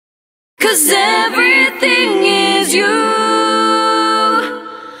'Cause everything is you,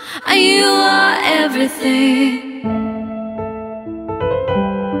 and you are everything.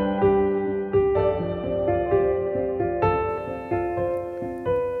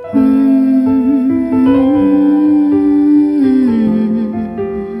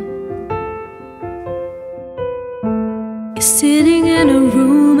 You're sitting in a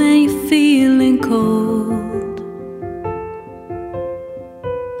room and you're feeling cold,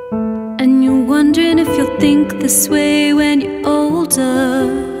 and you're wondering if you'll think this way when you're older.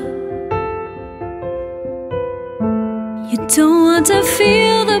 You don't want to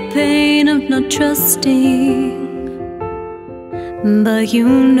feel the pain of not trusting, but you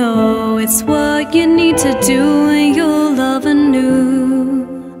know it's what you need to do when you're loving new.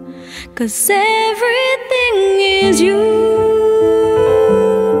 'Cause everything is you,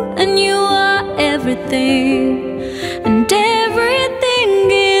 and you are everything, and everything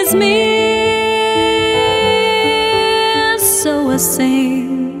is me. So I sing.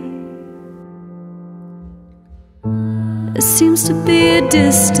 There seems to be a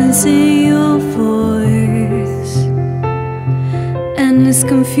distance in your voice, and it's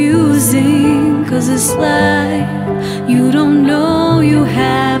confusing, 'cause it's like you don't know you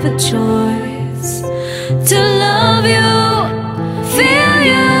have a choice to love you, feel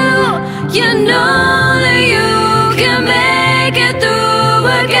you. You know that you can make it through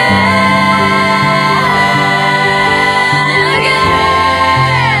again and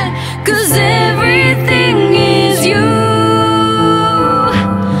again. 'Cause everything is you,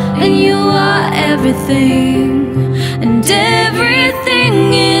 and you are everything, and everything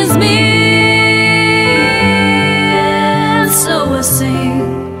is me. So I sing,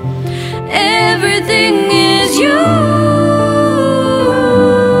 everything is you,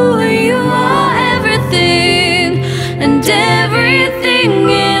 you are everything, and everything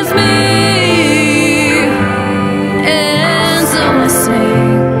is me. And so I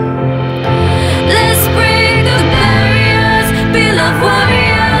sing, let's break the barriers, be love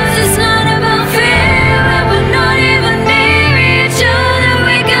warriors. It's not about fear, and we're not even near each other.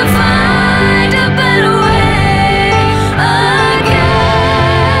 We can find a better way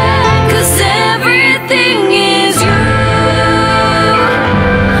again. 'Cause everything is you,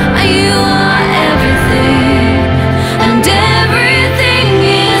 and you are everything, and everything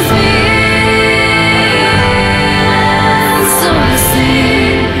is me. And so I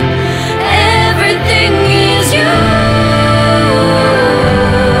sing, everything is you,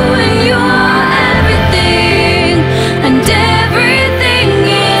 and you are everything, and everything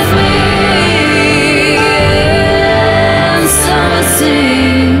is me. And so I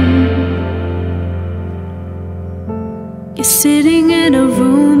sing. You're sitting in a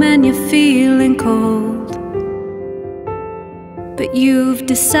room and you're feeling cold, but you've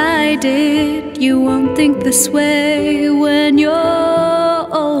decided you won't think this way when you're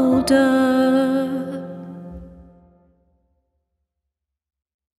older.